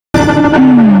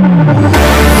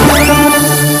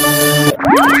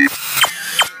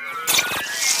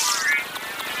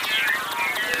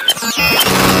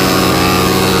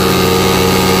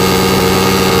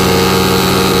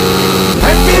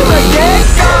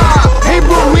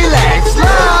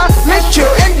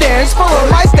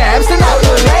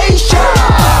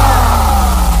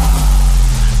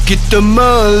Kita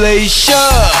Malaysia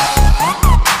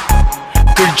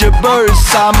kerja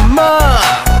bersama,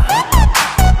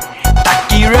 tak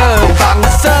kira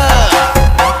bangsa,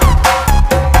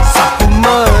 satu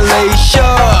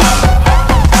Malaysia.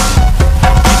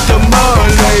 Kita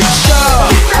Malaysia,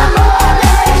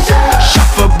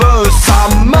 syafa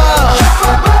bersama,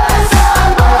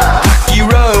 tak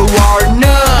kira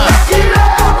warna,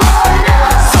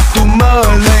 satu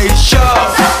Malaysia.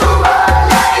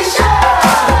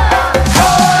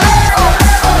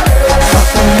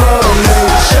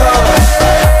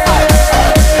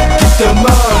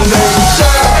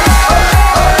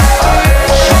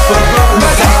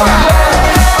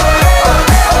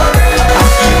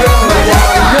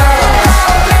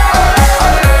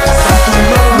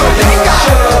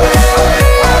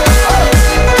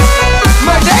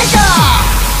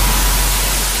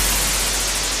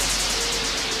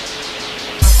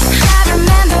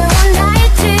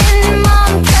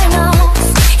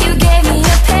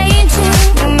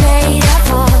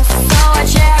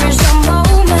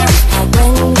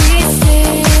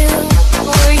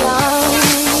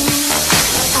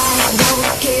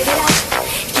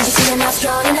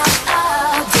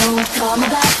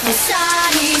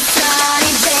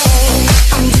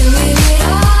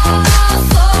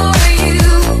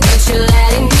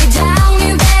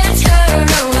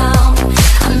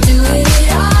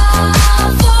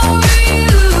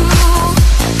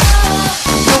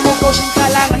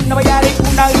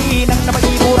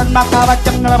 Maka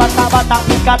macam bata-bata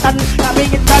ikatan kami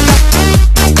kita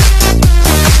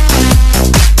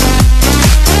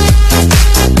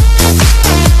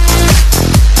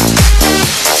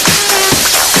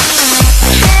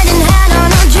hand in hand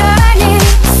on a journey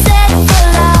set for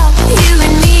love, you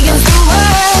and me against the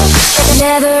world,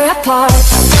 never apart.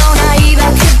 So naive I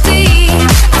could be,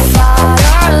 I thought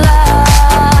our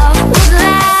love would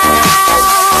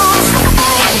last.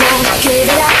 I won't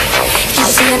give it up, keep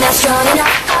seeing that strong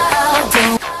enough.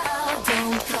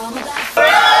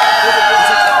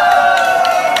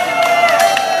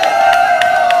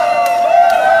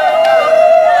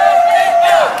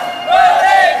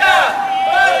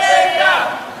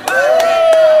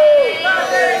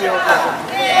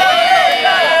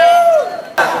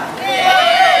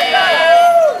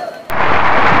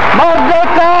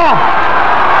 Merdeka!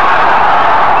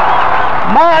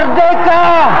 Merdeka!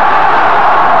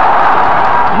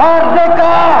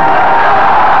 Merdeka!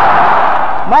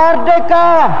 Merdeka!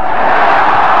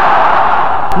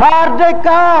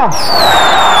 Merdeka!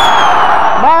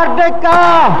 Merdeka!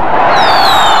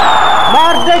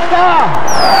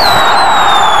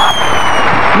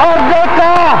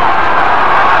 Merdeka!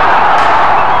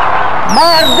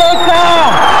 Merdeka!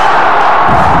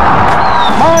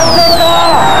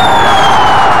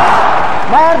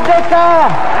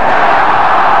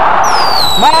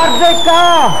 Merdeka!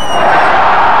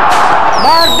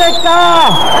 Merdeka!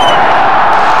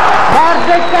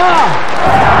 Merdeka!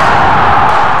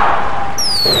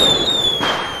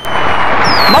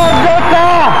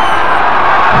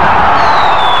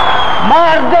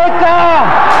 Merdeka!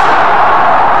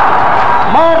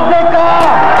 Merdeka!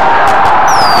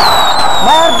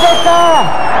 Merdeka!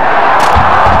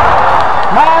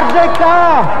 Merdeka!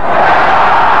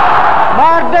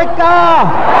 Merdeka!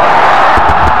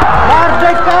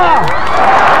 Merdeka!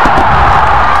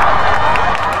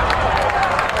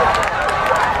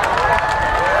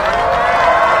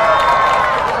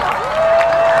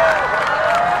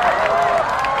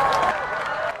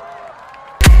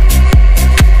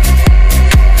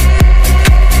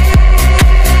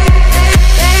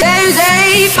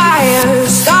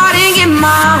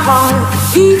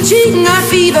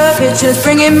 Pictures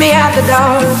bringing me out the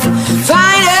dark.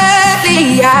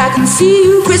 Finally, I can see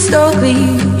you crystal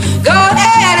clear. Go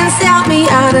ahead and sell me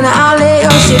out, and I'll lay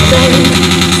your shit bare.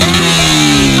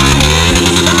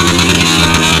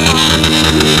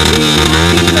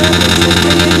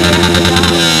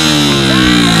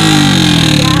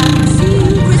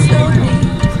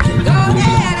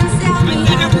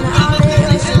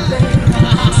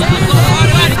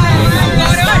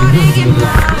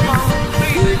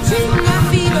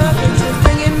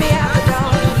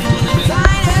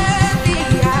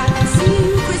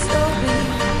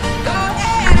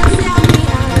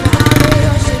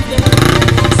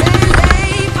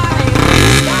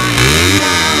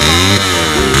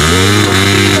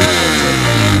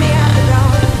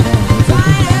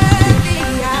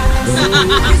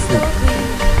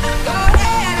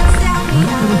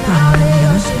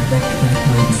 baby.